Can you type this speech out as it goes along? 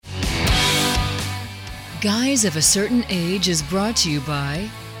Guys of a Certain Age is brought to you by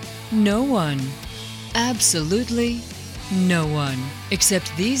no one. Absolutely no one.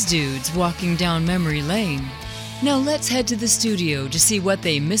 Except these dudes walking down memory lane. Now let's head to the studio to see what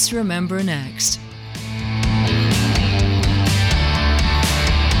they misremember next.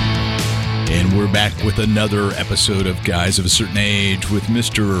 And we're back with another episode of Guys of a Certain Age with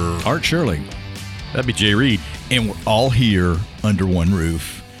Mr. Art Shirley. That'd be Jay Reed. And we're all here under one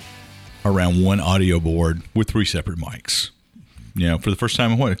roof around one audio board with three separate mics. You know, for the first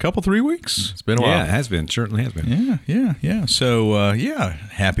time in what, 3 weeks? It's been a while. Yeah, it has been. Certainly has been. Yeah. So,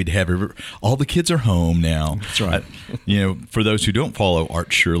 happy to have all the kids are home now. That's right. For those who don't follow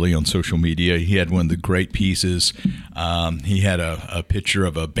Art Shirley on social media, he had one of the great pieces. He had a picture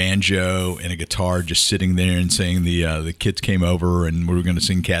of a banjo and a guitar just sitting there and saying the kids came over and we were going to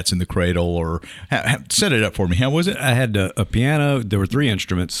sing Cats in the Cradle, or set it up for me. How was it? I had a piano. There were three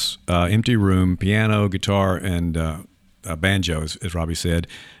instruments, empty room, piano, guitar, and a banjo, as Robbie said,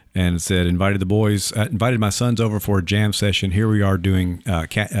 and it said, invited my sons over for a jam session. Here we are doing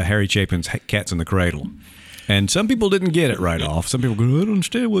Harry Chapin's Cats in the Cradle. And some people didn't get it right off. Some people go, I don't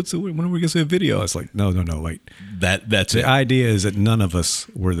understand. When are we going to see a video? It's like, no, wait. That's the it. idea is that none of us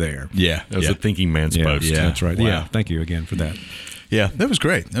were there. Yeah. That was a thinking man's post. Yeah, that's right. Wow. Yeah, thank you again for that. Yeah, that was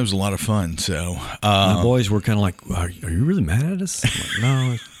great. That was a lot of fun. So the boys were kind of like, are you really mad at us? I'm like,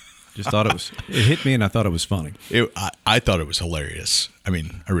 no. Just thought it hit me, and I thought it was funny. I thought it was hilarious. I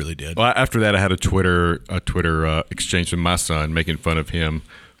mean, I really did. Well, after that, I had a Twitter exchange with my son, making fun of him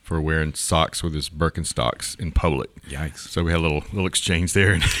for wearing socks with his Birkenstocks in public. Yikes! So we had a little exchange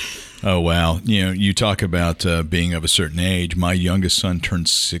there. Oh wow! You talk about being of a certain age. My youngest son turned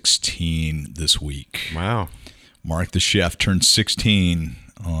 16 this week. Wow! Mark the chef turned 16.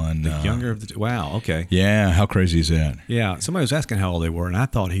 On the younger of the wow, okay, yeah, how crazy is that? Yeah, somebody was asking how old they were, and I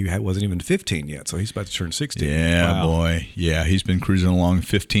thought he wasn't even 15 yet, so he's about to turn 16. Yeah, wow. Boy, yeah, he's been cruising along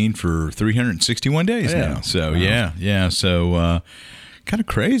 15 for 361 days now. So wow. yeah, so kind of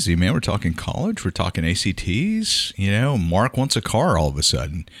crazy, man. We're talking college, we're talking ACTs. Mark wants a car all of a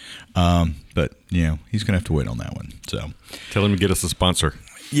sudden, but he's gonna have to wait on that one. So tell him to get us a sponsor.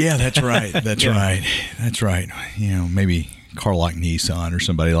 Yeah, that's right. That's right. That's right. Maybe car like Nissan or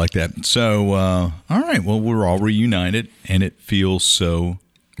somebody like that. So, all right. Well, we're all reunited, and it feels so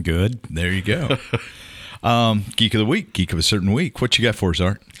good. There you go. Geek of the Week, Geek of a Certain Week. What you got for us,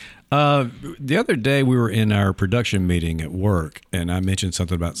 Art? The other day, we were in our production meeting at work, and I mentioned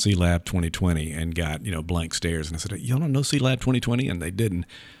something about C-Lab 2020 and got, blank stares. And I said, y'all don't know C-Lab 2020? And they didn't.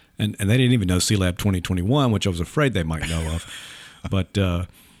 And they didn't even know C-Lab 2021, which I was afraid they might know of. But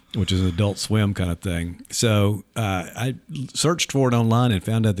which is an Adult Swim kind of thing. So I searched for it online and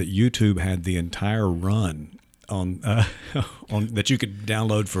found out that YouTube had the entire run on that you could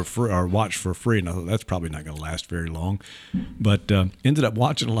download for free or watch for free. And I thought that's probably not going to last very long. But ended up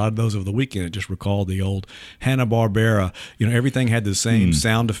watching a lot of those over the weekend. It just recalled the old Hanna-Barbera. Everything had the same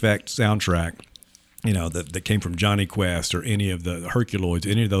sound effect soundtrack. That came from Johnny Quest or any of the Herculoids,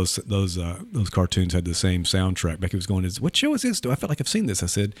 any of those cartoons had the same soundtrack. Becky was going, what show is this? I felt like I've seen this. I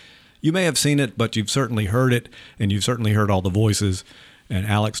said, you may have seen it, but you've certainly heard it, and you've certainly heard all the voices. And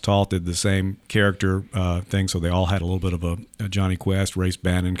Alex Toth did the same character thing, so they all had a little bit of a Johnny Quest, Race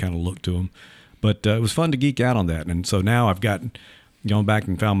Bannon kind of look to them. But it was fun to geek out on that. And so now I've gone back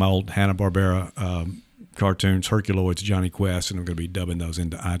and found my old Hanna-Barbera cartoons, Herculoids, Johnny Quest, and I'm going to be dubbing those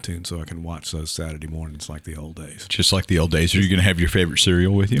into iTunes so I can watch those Saturday mornings like the old days. Just like the old days. Are you going to have your favorite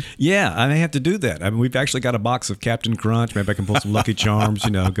cereal with you? Yeah, I may have to do that. I mean, we've actually got a box of Captain Crunch. Maybe I can pull some Lucky Charms,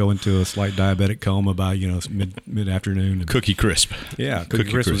 go into a slight diabetic coma by, mid-afternoon. Cookie Crisp. Yeah, Cookie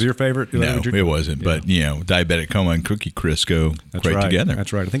Crisp was your favorite? No, it wasn't. Yeah. But, diabetic coma and Cookie Crisp go great together.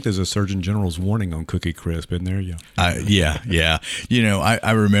 That's right. I think there's a Surgeon General's warning on Cookie Crisp in there. Yeah.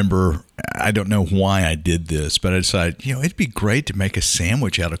 I remember, I don't know why I did this, but I decided, it'd be great to make a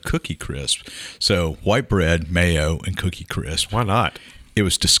sandwich out of Cookie Crisp. So white bread, mayo, and Cookie Crisp. Why not? It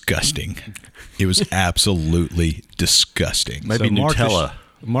was disgusting. It was absolutely disgusting. Maybe so Nutella.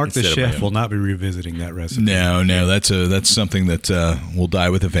 Mark the chef will not be revisiting that recipe. No, that's something that will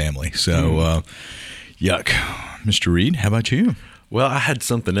die with the family. So, yuck. Mr. Reed, how about you? Well, I had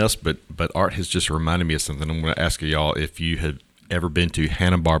something else, but Art has just reminded me of something. I'm going to ask y'all if you had ever been to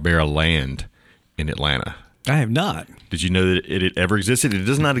Hanna-Barbera Land in Atlanta. I have not. Did you know that it ever existed? It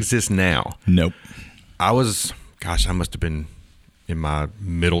does not exist now. Nope. I must have been in my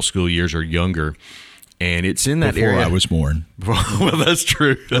middle school years or younger, and it's in that Before area. I was born. Well, that's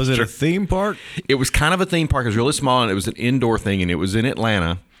true. Was it a theme park? It was kind of a theme park. It was really small, and it was an indoor thing, and it was in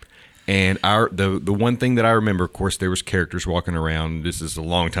Atlanta. And the one thing that I remember, of course, there was characters walking around. This is a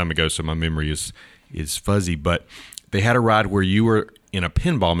long time ago, so my memory is is fuzzy, but they had a ride where you were in a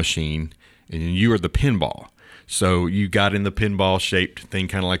pinball machine and you were the pinball. So you got in the pinball-shaped thing,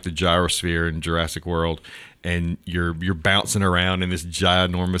 kind of like the gyrosphere in Jurassic World, and you're bouncing around in this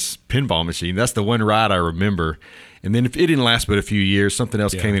ginormous pinball machine. That's the one ride I remember. And then if it didn't last but a few years, something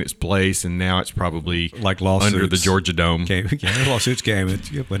else came in its place, and now it's probably like lawsuits under the Georgia Dome. Lawsuits came.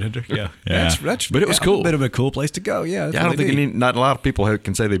 It went under. Yeah. But it was cool. A bit of a cool place to go. Yeah, I don't think not a lot of people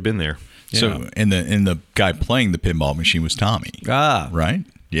can say they've been there. Yeah. So, and the guy playing the pinball machine was Tommy. Right?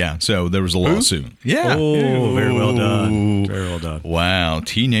 Yeah. So there was a lawsuit. Yeah. Oh, very well done. Very well done. Wow.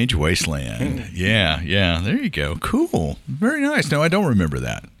 Teenage Wasteland. Yeah. There you go. Cool. Very nice. No, I don't remember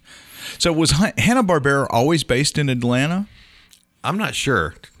that. So was Hanna-Barbera always based in Atlanta? I'm not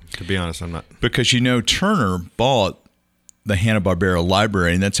sure. To be honest, I'm not. Because, Turner bought the Hanna-Barbera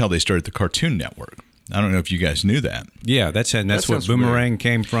library, and that's how they started the Cartoon Network. I don't know if you guys knew that. Yeah, that's what Boomerang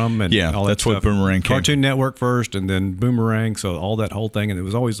came from. And all that's that what Boomerang came from. Cartoon Network first, and then Boomerang, so all that whole thing. And it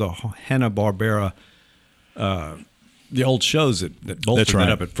was always the Hanna-Barbera, the old shows that bolstered that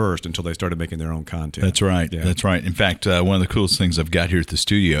up at first until they started making their own content. That's right. Yeah. That's right. In fact, one of the coolest things I've got here at the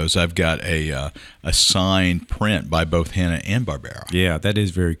studios, I've got a signed print by both Hanna and Barbera. Yeah, that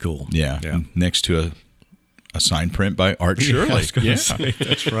is very cool. Yeah. Next to a signed print by Art Shirley. Say,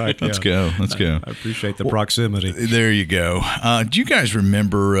 that's right. Let's go. I appreciate the proximity. There you go. Do you guys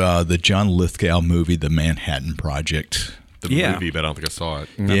remember the John Lithgow movie, The Manhattan Project? The movie, but I don't think I saw it.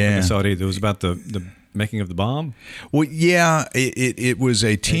 I don't think I saw it either. It was about the making of the bomb. Well, yeah, it was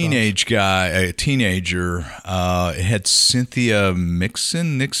a teenager. It had Cynthia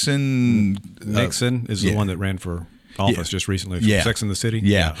Nixon. Nixon is the one that ran for office just recently. Sex and the City.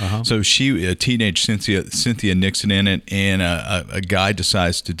 Yeah. So a teenage Cynthia Nixon in it, and a guy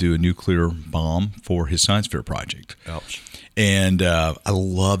decides to do a nuclear bomb for his science fair project. Ouch. And I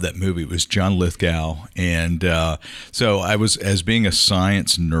love that movie. It was John Lithgow. And so I was, as being a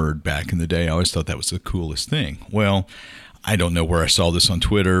science nerd back in the day, I always thought that was the coolest thing. Well, I don't know where I saw this on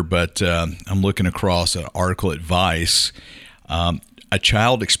Twitter, but I'm looking across an article at Vice. A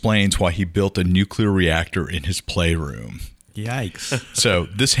child explains why he built a nuclear reactor in his playroom. Yikes. So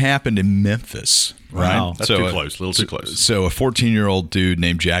this happened in Memphis, right? Wow. That's too close, a little too close. So a 14-year-old dude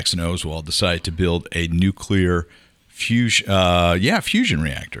named Jackson Oswald decided to build a nuclear fusion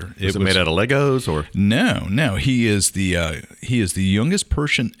reactor. Was it made out of Legos or? No. He is the youngest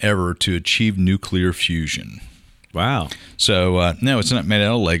person ever to achieve nuclear fusion. Wow. So no, it's not made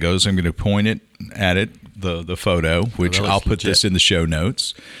out of Legos. I'm going to point at it, the photo, which I'll put this in the show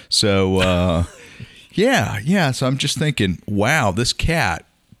notes. So yeah. So I'm just thinking, wow, this cat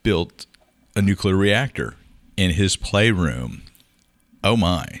built a nuclear reactor in his playroom. Oh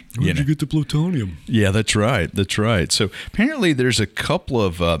my! Where'd you get the plutonium? Yeah, that's right. So apparently, there's a couple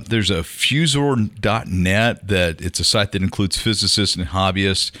of there's a Fusor.net that it's a site that includes physicists and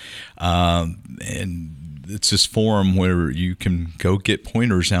hobbyists, and it's this forum where you can go get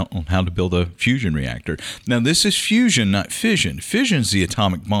pointers out on how to build a fusion reactor. Now, this is fusion, not fission. Fission's the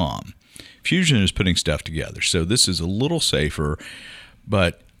atomic bomb. Fusion is putting stuff together. So this is a little safer,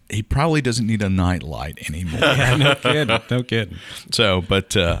 but he probably doesn't need a nightlight anymore. No kidding. So,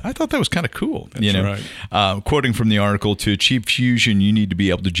 but I thought that was kind of cool. That's right. Quoting from the article, to achieve fusion, you need to be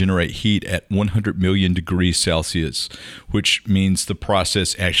able to generate heat at 100 million degrees Celsius, which means the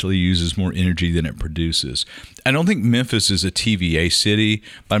process actually uses more energy than it produces. I don't think Memphis is a TVA city,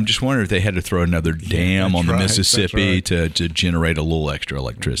 but I'm just wondering if they had to throw another dam on the Mississippi to generate a little extra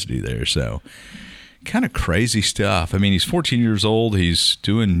electricity there. So, kind of crazy stuff. I mean, he's 14 years old. He's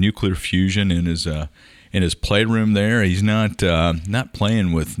doing nuclear fusion in his playroom there. He's not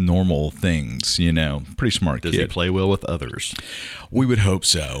playing with normal things, Pretty smart kid. Does he play well with others? We would hope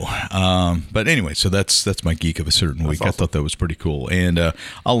so. But anyway, so that's my geek of a certain week. Awesome. I thought that was pretty cool. And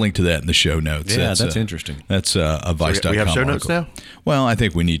I'll link to that in the show notes. Yeah, that's interesting. That's a Vice.com we have show notes article. now? Well, I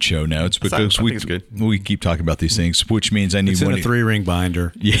think we need show notes because we keep talking about these things, which means I need it's in a 3-ring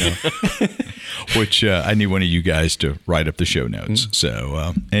binder. Yeah. Which I need one of you guys to write up the show notes.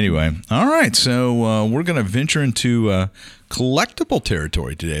 So anyway, all right. So we're going to venture into collectible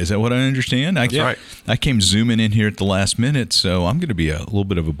territory today. Is that what I understand? That's right. I came zooming in here at the last minute, so I'm going to be a little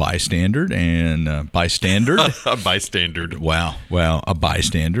bit of a bystander and bystander. A bystander. Wow, a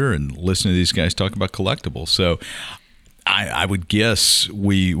bystander, and listen to these guys talk about collectibles. So I would guess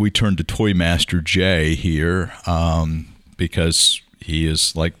we turn to Toy Master Jay here because he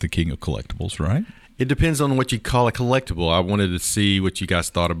is like the king of collectibles, right? It depends on what you call a collectible. I wanted to see what you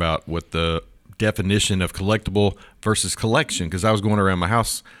guys thought about what the definition of collectible versus collection, because I was going around my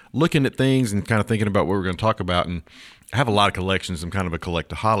house looking at things and kind of thinking about what we're going to talk about, and I have a lot of collections. I'm kind of a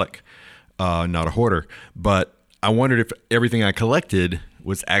collectaholic. not a hoarder. But I wondered if everything I collected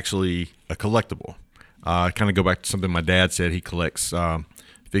was actually a collectible. I kind of go back to something my dad said. He collects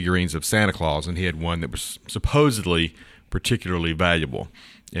figurines of Santa Claus, and he had one that was supposedly particularly valuable.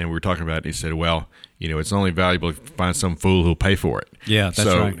 And we were talking about it, and he said, well, it's only valuable if you find some fool who'll pay for it. Yeah, that's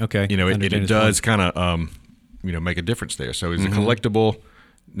right. Okay. It does kind of, make a difference there. So is a collectible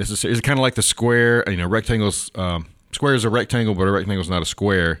necessary? Is it kind of like the square, rectangles, square is a rectangle, but a rectangle is not a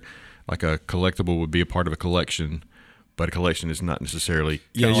square. Like a collectible would be a part of a collection, but a collection is not necessarily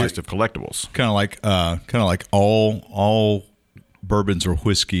a list of collectibles. Kind of like all bourbons are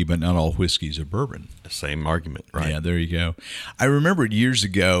whiskey, but not all whiskeys are bourbon. Same argument, right? Yeah, there you go. I remember years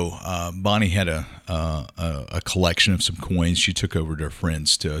ago, Bonnie had a collection of some coins she took over to her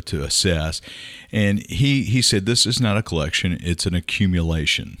friends to assess, and he said, "This is not a collection; it's an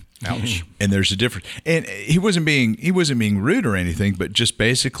accumulation." Ouch. And there's a difference. And he wasn't being rude or anything, but just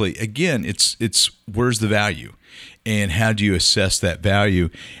basically, again, it's where's the value, and how do you assess that value?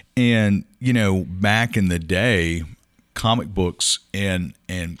 And back in the day, comic books and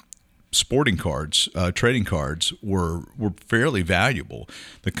sporting cards, trading cards were fairly valuable.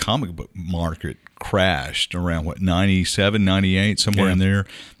 The comic book market crashed around 97, 98, somewhere in there.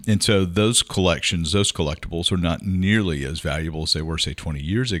 And so those collectibles are not nearly as valuable as they were, say, 20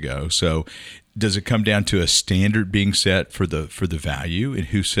 years ago. So does it come down to a standard being set for the value, and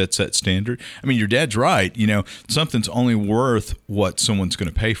who sets that standard? I mean, your dad's right. Something's only worth what someone's going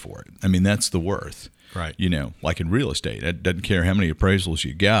to pay for it. I mean, that's the worth. Right. Like in real estate, it doesn't care how many appraisals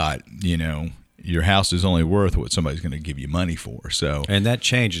you got, your house is only worth what somebody's going to give you money for. So, and that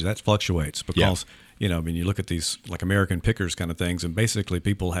changes, that fluctuates because, you look at these like American pickers kind of things, and basically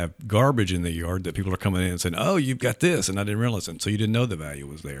people have garbage in the yard that people are coming in and saying, oh, you've got this, and I didn't realize it. So you didn't know the value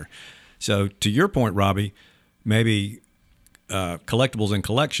was there. So to your point, Robbie, maybe collectibles and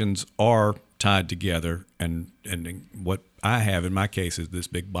collections are tied together, and what I have in my case is this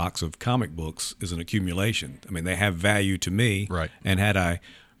big box of comic books is an accumulation. I mean, they have value to me, right? And had I,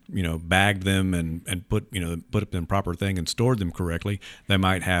 bagged them and put up in proper thing and stored them correctly, they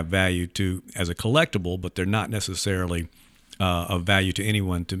might have value to as a collectible, but they're not necessarily of value to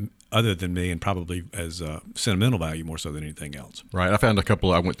anyone other than me, and probably as sentimental value more so than anything else. Right.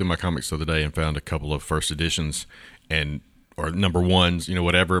 I went through my comics the other day and found a couple of first editions or number ones,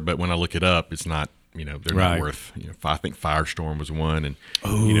 whatever. But when I look it up, it's not, they're not worth, I think Firestorm was one. And,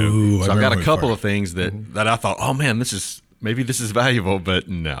 so I've got a couple of things that I thought, oh man, maybe this is valuable, but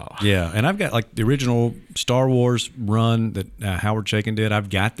no. Yeah. And I've got like the original Star Wars run that Howard Chaykin did.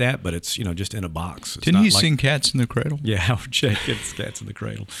 I've got that, but it's, just in a box. It's Didn't he sing Cats in the Cradle? Yeah. Howard Chaykin's Cats in the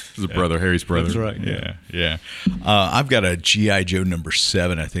Cradle. His brother, Harry's brother. That's right. Yeah. I've got a G.I. Joe number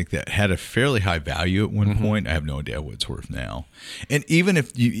 7, I think, that had a fairly high value at one point. I have no idea what it's worth now. And even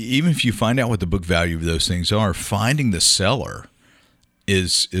if you find out what the book value of those things are, finding the seller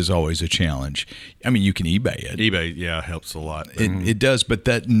is always a challenge. I mean, you can eBay it. eBay, helps a lot. It does, but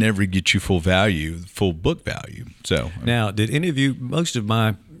that never gets you full book value. So now, did any of you? Most of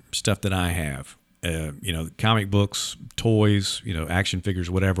my stuff that I have, comic books, toys, action figures,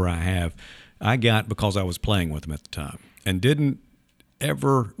 whatever I have, I got because I was playing with them at the time, and didn't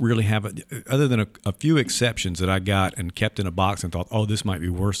ever really have it, other than a few exceptions that I got and kept in a box and thought, oh, this might be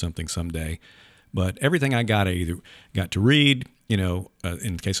worth something someday. But everything I got, I either got to read, in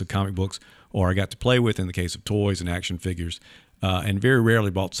the case of comic books, or I got to play with in the case of toys and action figures, and very rarely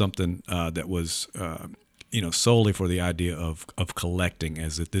bought something that was, solely for the idea of collecting,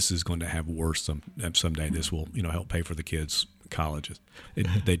 as that this is going to have worth someday. This will, help pay for the kids' colleges.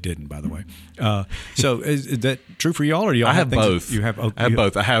 They didn't, by the way. So is that true for y'all, or do y'all I have both? You have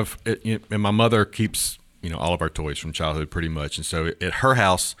both. I have, and my mother keeps, all of our toys from childhood pretty much, and so at her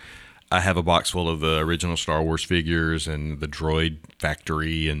house, I have a box full of the original Star Wars figures and the Droid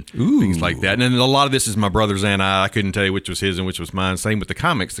Factory and things like that. And then a lot of this is my brother's and I couldn't tell you which was his and which was mine. Same with the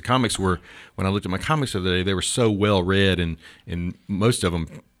comics. The comics were, when I looked at my comics the other day, they were so well read and most of them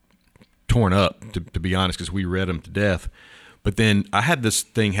torn up, to be honest, because we read them to death. But then I had this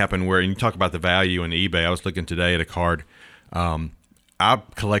thing happen where, and you talk about the value in eBay. I was looking today at a card. I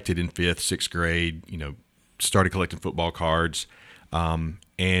collected in 5th, 6th grade, started collecting football cards.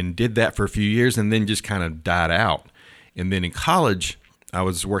 And did that for a few years and then just kind of died out. And then in college, I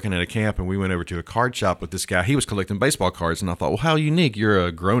was working at a camp and we went over to a card shop with this guy. He was collecting baseball cards. And I thought, well, how unique. You're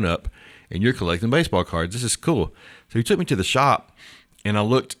a grown-up and you're collecting baseball cards. This is cool. So he took me to the shop and I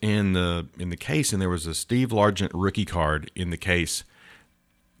looked in the case and there was a Steve Largent rookie card in the case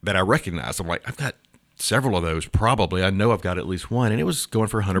that I recognized. I'm like, I've got several of those probably. I know I've got at least one. And it was going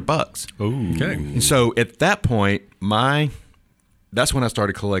for $100. Oh, okay. And so at that point, that's when I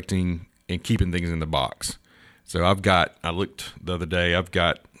started collecting and keeping things in the box. So I looked the other day, I've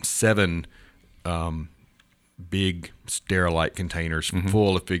got 7 big Sterilite containers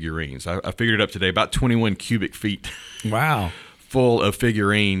full of figurines. I figured it up today, about 21 cubic feet. Wow. Full of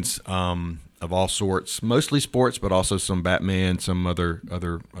figurines of all sorts, mostly sports, but also some Batman, some other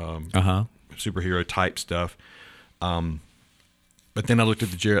superhero type stuff. But then I looked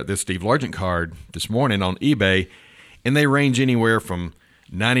at the Steve Largent card this morning on eBay, and they range anywhere from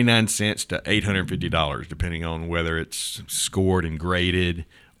 99 cents to $850, depending on whether it's scored and graded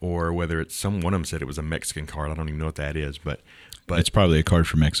or whether it's one of them said it was a Mexican card. I don't even know what that is, but It's probably a card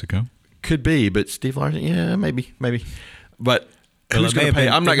from Mexico. could be. But Steve Largent, yeah, maybe. But who's going to pay?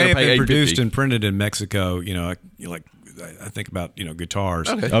 I'm not going to pay $850. Produced and printed in Mexico. I think about guitars.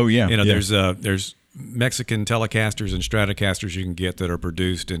 Okay. Oh yeah. There's Mexican Telecasters and Stratocasters you can get that are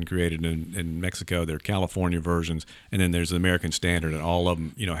produced and created in Mexico. They're California versions, and then there's the American Standard, and all of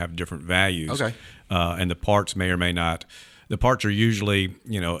them have different values. Okay. And the parts may or may not. The parts are usually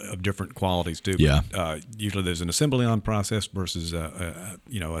of different qualities too. Yeah. But, usually there's an assembly on process versus a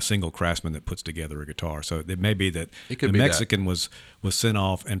single craftsman that puts together a guitar. So it may be that It could the be that. Mexican was sent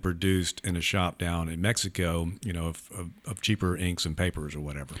off and produced in a shop down in Mexico, of cheaper inks and papers or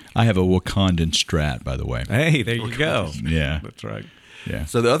whatever. I have a Wakandan Strat, by the way. Hey, there you go. Yeah. That's right. Yeah.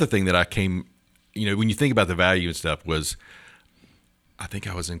 So the other thing that when you think about the value and stuff was, I think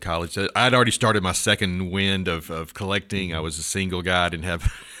I was in college. I'd already started my second wind of collecting. I was a single guy. I didn't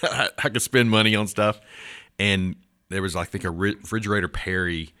have, I could spend money on stuff. And there was, I think, a Refrigerator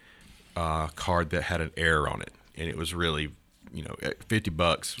Perry card that had an error on it. And it was really,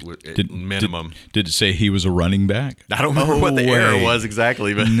 $50 at minimum. Did it say he was a running back? I don't remember what the error was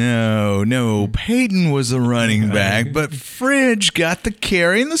exactly, but No. Peyton was a running back, but Fridge got the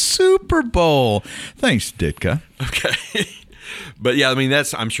carry in the Super Bowl. Thanks, Ditka. okay. But yeah, I mean,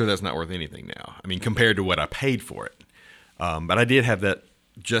 I'm sure that's not worth anything now. I mean, compared to what I paid for it. But I did have that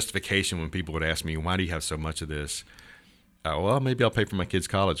justification when people would ask me, why do you have so much of this? Well, maybe I'll pay for my kid's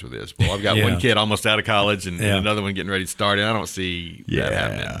college with this. Well, I've got one kid almost out of college and another one getting ready to start, and I don't see that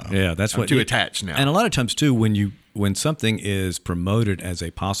happening. Yeah, that's I'm too attached now. And a lot of times too, when something is promoted as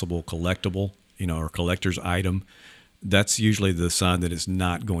a possible collectible, or collector's item, that's usually the sign that it's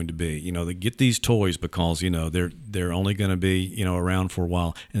not going to be. They get these toys because they're only going to be around for a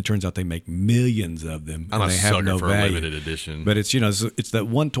while, and it turns out they make millions of them. I'm and a they have sucker no for value. a limited edition. But it's it's that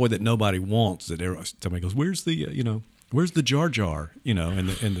one toy that nobody wants that somebody goes, where's the Jar Jar?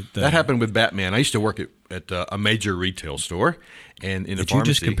 That happened with Batman. I used to work at a major retail store, and in a Did pharmacy.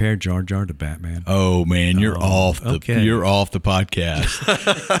 you just compare Jar Jar to Batman? Oh man, you're off the podcast.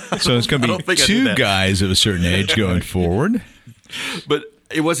 So it's going to be two guys of a certain age going forward. But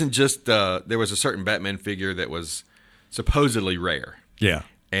it wasn't just there was a certain Batman figure that was supposedly rare. Yeah.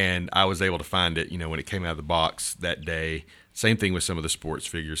 And I was able to find it, when it came out of the box that day. Same thing with some of the sports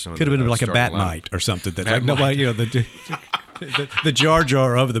figures. Could have been like a Batmite or something that like nobody, the Jar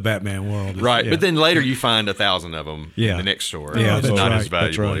Jar of the Batman world. Right, but then later you find 1,000 of them in the next store. Yeah, it's that's not right. as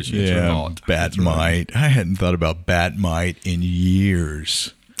valuable as you thought. Batmite. I hadn't thought about Batmite in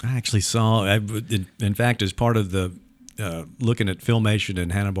years. I actually saw, in fact, as part of the looking at Filmation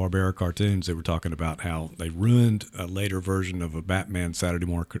and Hanna-Barbera cartoons, they were talking about how they ruined a later version of a Batman Saturday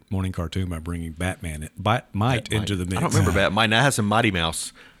morning cartoon by bringing Batmite into the mix. I don't remember Batmite. I have some Mighty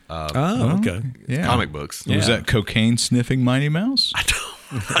Mouse okay. Yeah. comic books. Was that cocaine sniffing Mighty Mouse?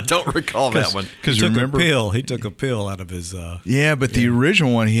 I don't recall that one. Because He remember, took a pill out of his. yeah, but the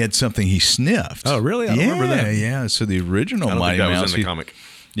original one, he had something he sniffed. Oh, really? I don't remember that. Yeah. So the original I don't Mighty think that Mouse, was in the comic.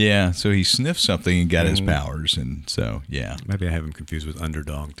 yeah. So he sniffed something and got his powers, and so yeah. Maybe I have him confused with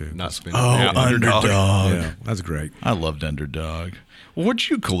Underdog too. Not spending. Underdog. Yeah, that's great. I loved Underdog. Well, what did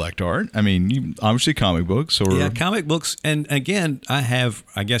you collect, Art? I mean, you obviously comic books, or Yeah, comic books, and again, I have,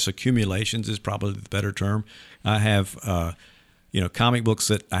 I guess, accumulations is probably the better term. I have, comic books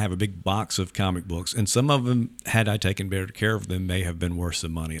that I have a big box of comic books, and some of them, had I taken better care of them, may have been worth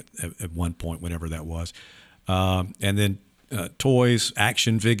some money at one point, whenever that was. And then toys,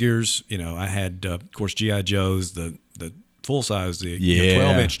 action figures. I had, of course, G.I. Joes, the full size, the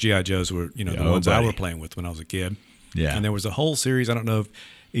 12-inch G.I. Joes were, the ones I were playing with when I was a kid. Yeah. And there was a whole series, I don't know if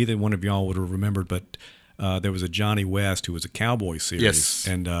either one of y'all would have remembered, but there was a Johnny West who was a cowboy series. Yes.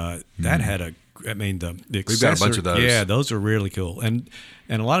 And that had the We've got a bunch of those. Yeah, those are really cool. And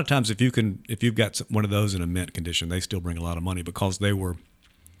a lot of times if you've got one of those in a mint condition, they still bring a lot of money because they were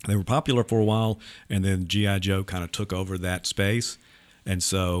popular for a while, and then G.I. Joe kind of took over that space. And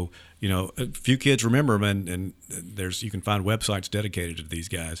so, a few kids remember them, and you can find websites dedicated to these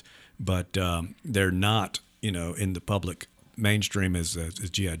guys, but they're not, in the public mainstream as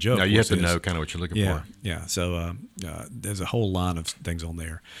G.I. Joe. No, you have to know kind of what you're looking for. Yeah. So there's a whole line of things on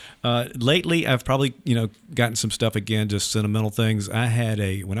there. Lately, I've probably gotten some stuff again, just sentimental things.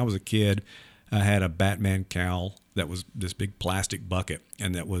 When I was a kid, I had a Batman cowl that was this big plastic bucket,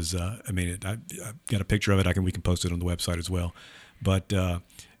 and that was I've got a picture of it. We can post it on the website as well. But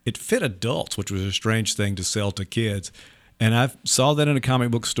it fit adults, which was a strange thing to sell to kids. And I saw that in a comic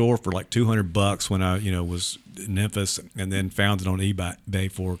book store for like $200 when I, was in Memphis, and then found it on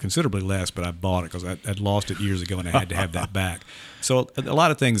eBay for considerably less. But I bought it because I'd lost it years ago and I had to have that back. So a lot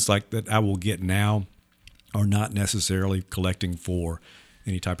of things like that I will get now are not necessarily collecting for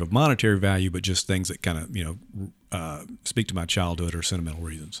any type of monetary value, but just things that kind of, speak to my childhood or sentimental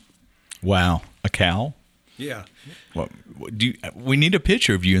reasons. Wow, a cow? Yeah. Well, we need a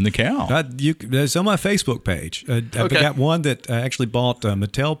picture of you in the cow. It's on my Facebook page. I've got one that I actually bought.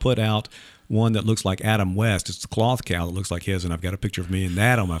 Mattel put out one that looks like Adam West. It's the cloth cow that looks like his, and I've got a picture of me in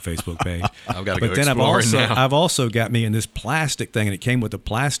that on my Facebook page. I've got to go But then exploring now. I've also got me in this plastic thing, and it came with a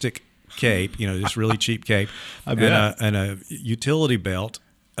plastic cape, this really cheap cape, and a utility belt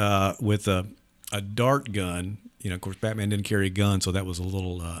with a dart gun. Of course, Batman didn't carry a gun, so that was a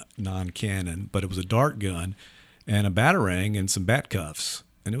little non-canon. But it was a dart gun and a batarang and some bat cuffs.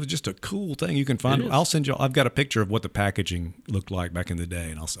 And it was just a cool thing you can find. I'll send you. I've got a picture of what the packaging looked like back in the day,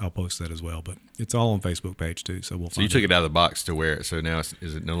 and I'll post that as well. But it's all on Facebook page too, so we'll. So you took it out of the box to wear it. So now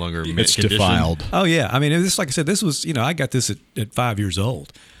is it no longer mint It's condition? defiled. Oh yeah, this, like I said, this was I got this at 5 years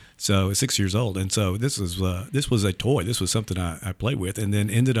old, so 6 years old, and so this was a toy. This was something I played with, and then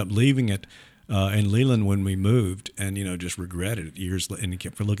ended up leaving it in Leland when we moved, and just regretted it and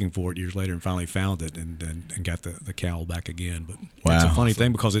kept looking for it years later, and finally found it, and got the cowl back again. But it's a funny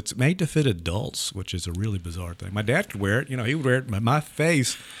thing because it's made to fit adults, which is a really bizarre thing. My dad could wear it. He would wear it. My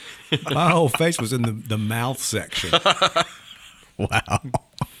face, my whole face was in the mouth section.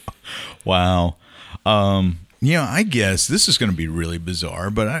 Wow. I guess this is going to be really bizarre,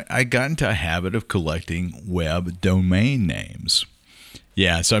 but I got into a habit of collecting web domain names.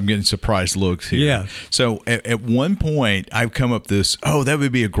 Yeah, so I'm getting surprised looks here. Yeah. So at one point, I've come up this, that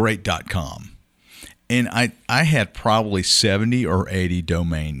would be a great .com. And I had probably 70 or 80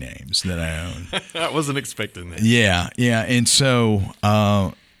 domain names that I own. I wasn't expecting that. Yeah. And so,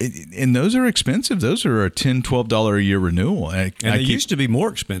 and those are expensive. Those are a $10, $12 a year renewal. And they used to be more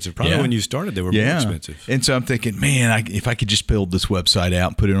expensive. Probably when you started, they were more expensive. And so I'm thinking, man, if I could just build this website out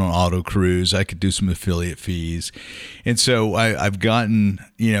and put it on Auto Cruise, I could do some affiliate fees. And so I've gotten,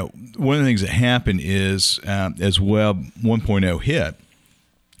 one of the things that happened is as Web 1.0 hit,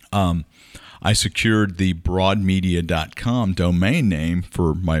 I secured the broadmedia.com domain name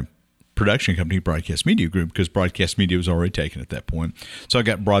for my production company, Broadcast Media Group, because Broadcast Media was already taken at that point. So I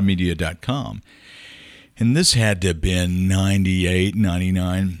got broadmedia.com. And this had to have been 98,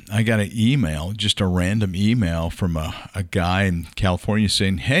 99. I got an email, just a random email from a guy in California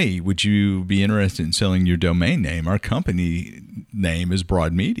saying, hey, would you be interested in selling your domain name? Our company name is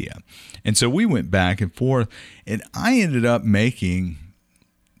Broad Media. And so we went back and forth, and I ended up making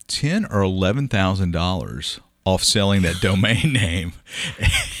 $10,000 or $11,000 off selling that domain name.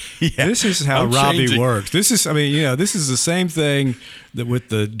 Yeah. This is how Robbie works. This is, this is the same thing that with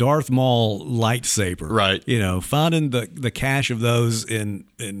the Darth Maul lightsaber, right? Finding the cache of those in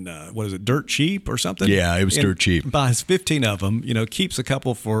what is it, Dirt Cheap or something? Yeah, it was Dirt Cheap. Buys 15 of them. Keeps a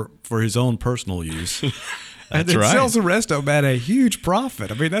couple for his own personal use. And then right. sells the rest of them at a huge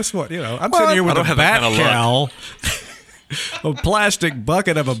profit. That's what I'm sitting here with a bat cowl. A plastic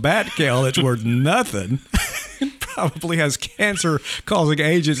bucket of a bat cowl that's worth nothing. Probably has cancer-causing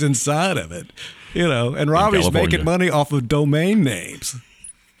agents inside of it, And Robbie's making money off of domain names.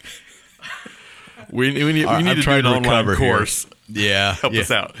 We need to do an online course. Yeah, help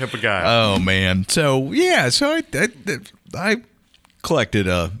us out. Help a guy. Oh man. So I collected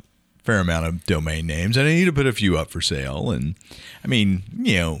a fair amount of domain names, and I need to put a few up for sale. And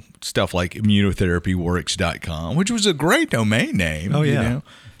stuff like immunotherapyworks.com, which was a great domain name. Oh yeah.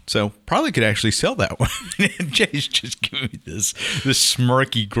 So probably could actually sell that one. And Jay's just giving me this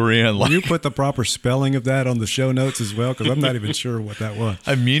smirky grin. Will you put the proper spelling of that on the show notes as well? Because I'm not even sure what that was.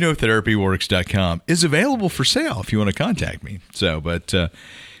 Immunotherapyworks.com is available for sale if you want to contact me. So, but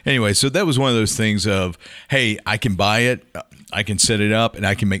anyway, so that was one of those things of, hey, I can buy it, I can set it up, and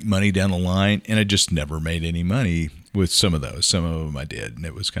I can make money down the line. And I just never made any money with some of those. Some of them I did, and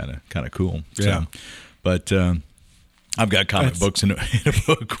it was kind of cool. Yeah. So, but I've got comic books in a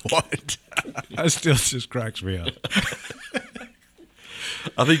book. What? That still just cracks me up.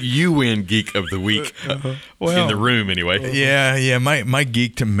 I think you win Geek of the Week in the room anyway. Yeah. My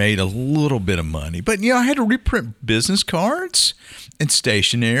geek made a little bit of money, but I had to reprint business cards and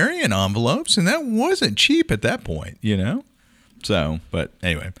stationery and envelopes, and that wasn't cheap at that point, So, but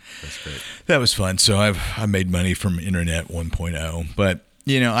anyway, That's great. that was fun. So I made money from Internet 1.0, but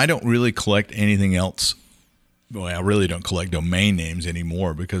I don't really collect anything else. Well, I really don't collect domain names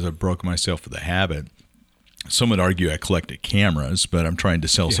anymore because I broke myself of the habit. Some would argue I collected cameras, but I'm trying to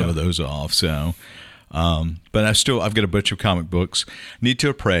sell some of those off. So, but I've got a bunch of comic books. Need to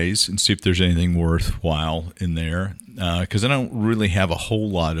appraise and see if there's anything worthwhile in there because I don't really have a whole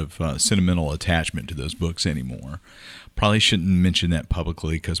lot of sentimental attachment to those books anymore. Probably shouldn't mention that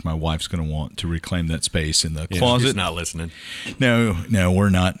publicly because my wife's going to want to reclaim that space in the closet. She's not listening. No, we're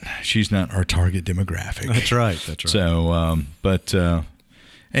not. She's not our target demographic. That's right. So, but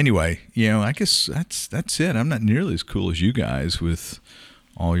anyway, I guess that's it. I'm not nearly as cool as you guys with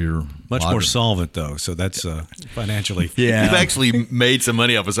all your Much more solvent, though. So that's financially. Yeah. You've actually made some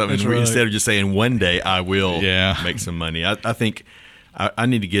money off of something That's right. instead of just saying one day I will Yeah. make some money. I think I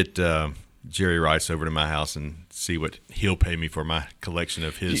need to get Jerry Rice over to my house and see what he'll pay me for my collection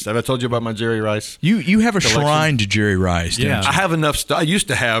of his. Have I told you about my Jerry Rice? You have a collection? shrine to Jerry Rice, don't Yeah. you? I have enough stuff. I used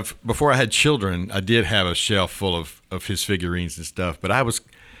to have, before I had children, I did have a shelf full of his figurines and stuff. But I was,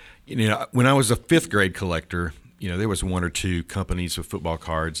 when I was a fifth grade collector, there was one or two companies with football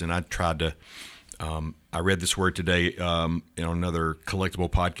cards, and I tried to, I read this word today in another collectible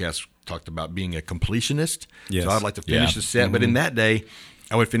podcast, talked about being a completionist. Yes. So I'd like to finish the set. But in that day,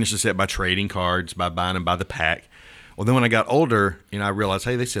 I would finish the set by trading cards, by buying them by the pack. Well, then when I got older, I realized,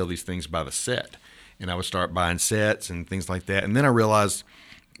 hey, they sell these things by the set. And I would start buying sets and things like that. And then I realized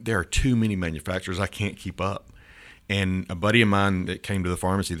there are too many manufacturers. I can't keep up. And a buddy of mine that came to the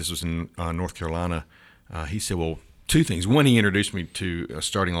pharmacy, this was in North Carolina, he said, well, two things. One, he introduced me to a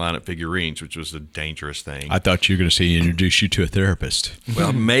starting line at figurines, which was a dangerous thing. I thought you were going to say he introduced you to a therapist.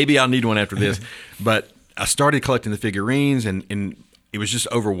 Well, maybe I'll need one after this. But I started collecting the figurines, and it was just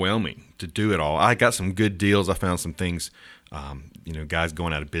overwhelming to do it all. I got some good deals. I found some things, guys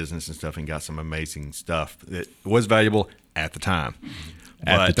going out of business and stuff, and got some amazing stuff that was valuable at the time.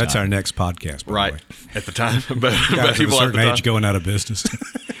 But That's our next podcast, by right the way. at the time. But Guys of a people at certain the time. age going out of business.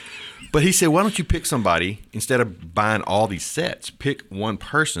 But he said, why don't you pick somebody, instead of buying all these sets, pick one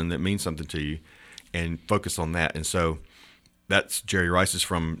person that means something to you and focus on that. And so that's Jerry Rice is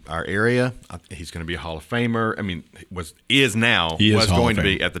from our area. He's going to be a Hall of Famer. I mean, is now, He is was Hall of going to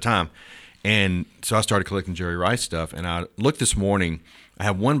Fame. be at the time. And so I started collecting Jerry Rice stuff. And I looked this morning. I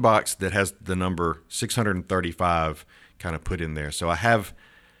have one box that has the number 635 kind of put in there. So I have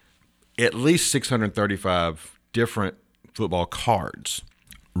at least 635 different football cards.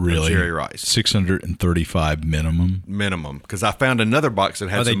 Really? Jerry Rice. 635 minimum. Because I found another box that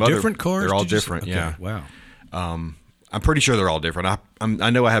had Are they some other different cards? They're all Did you say? different. Okay, Yeah. Wow. I'm pretty sure they're all different. I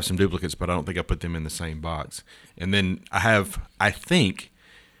know I have some duplicates, but I don't think I put them in the same box. And then I think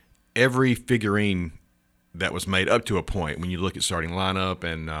every figurine that was made up to a point. When you look at starting lineup,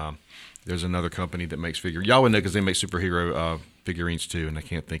 and there's another company that makes figures. Y'all would know because they make superhero figurines too, and I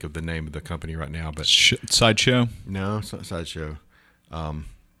can't think of the name of the company right now. But Sideshow? no, it's not Sideshow.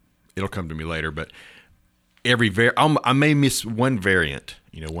 It'll come to me later, but every I may miss one variant,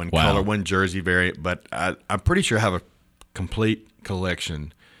 one Wow. color, one jersey variant, but I'm pretty sure I have a complete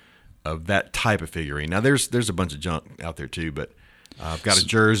collection of that type of figurine. Now there's a bunch of junk out there too, but I've got a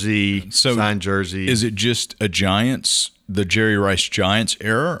jersey, signed jersey. Is it just a Giants, the Jerry Rice Giants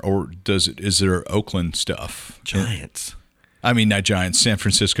era, or is there Oakland stuff? Giants? I mean, not Giants, San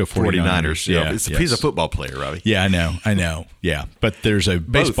Francisco 49ers. Yeah, he's a football player, Robbie. Yeah, I know. Yeah, but there's a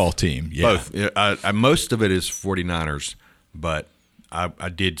baseball team. Yeah. Both. Yeah, most of it is 49ers, but I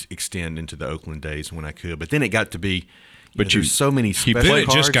did extend into the Oakland days when I could. But then it got to be, there's so many special Then it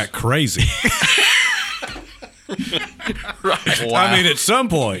cards. just got crazy. right. I mean, at some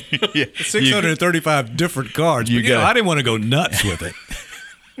point, 635 different cards. But, I didn't want to go nuts with it.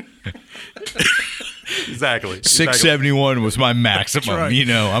 Exactly. 671 was my maximum. right.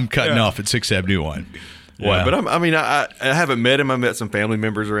 I'm cutting off at 671. Yeah, Wow. but I haven't met him. I met some family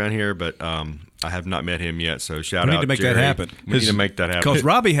members around here, but I have not met him yet. So shout We out. need to make Jerry. that happen. We need to make that happen. Because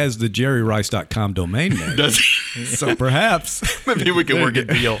Robbie has the jerryrice.com domain name. Does he? So perhaps. Maybe we can work a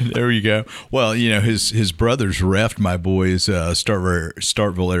deal. There you go. Well, his brothers refed my boys'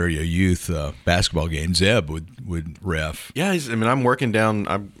 Starkville area youth basketball game. Zeb would ref. Yeah, I'm working down.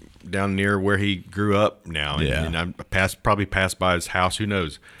 I'm down near where he grew up now. Yeah. And I probably passed by his house. Who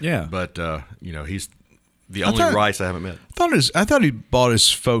knows? Yeah. But he's The only Rice I haven't met. I thought he bought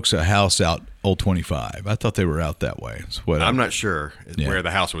his folks a house out Old 25. I thought they were out that way. I'm not sure where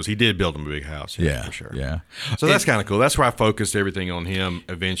the house was. He did build him a big house. Yeah, for sure. Yeah. So that's kind of cool. That's where I focused everything on him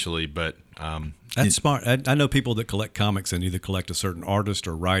eventually. But that's smart. I know people that collect comics and either collect a certain artist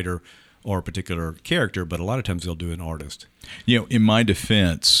or writer or a particular character, but a lot of times they'll do an artist. In my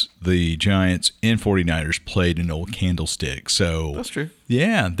defense, the Giants and 49ers played an old Candlestick. So that's true.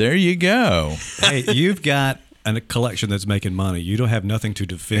 Yeah, there you go. Hey, you've got a collection that's making money. You don't have nothing to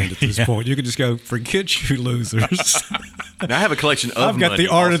defend at this point. You can just go, forget you losers. Now I have a collection of I've got money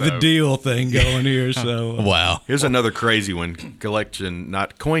the art also. of the deal thing going here. So Wow. Here's another crazy one. Collection,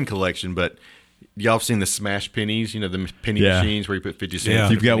 not coin collection, but y'all have seen the smash pennies, the penny machines where you put 50 cents. Yeah.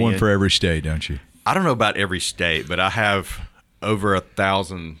 You've got one for every state, don't you? I don't know about every state, but I have over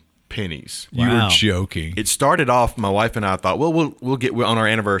 1,000 pennies. You Wow. were joking. It started off, my wife and I thought, well, we'll get on our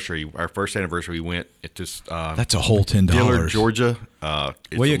anniversary, our first anniversary, we went to That's a whole $10. Dillard, Georgia. It's Well, a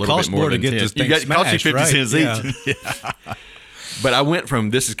it little costs bit more more to than get 10. this thing It costs you smashed, 50 right? cents each. Yeah. But I went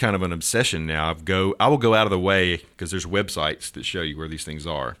from this is kind of an obsession now. I will go out of the way because there's websites that show you where these things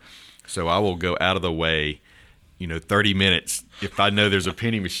are. So I will go out of the way, 30 minutes if I know there's a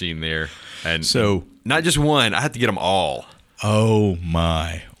penny machine there. And So- not just one, I have to get them all. Oh,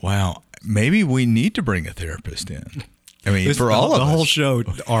 my. Wow. Maybe we need to bring a therapist in. I mean, for all of the us. whole show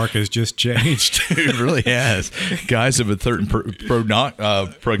arc has just changed. It really has. Guys of a certain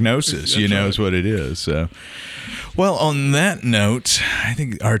prognosis, is what it is. So, well, on that note, I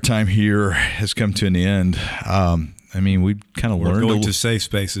think our time here has come to an end. We've kind of We're learned going to safe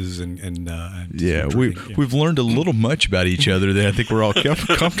spaces and we've learned a little much about each other that I think we're all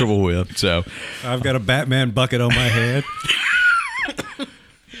comfortable with. So, I've got a Batman bucket on my head.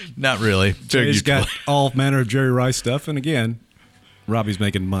 not really. He's got all manner of Jerry Rice stuff, and again, Robbie's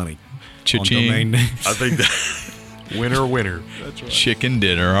making money on Cha-ching. domain names. I think that winner. Chicken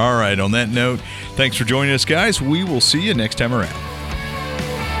dinner. All right. On that note, thanks for joining us, guys. We will see you next time around.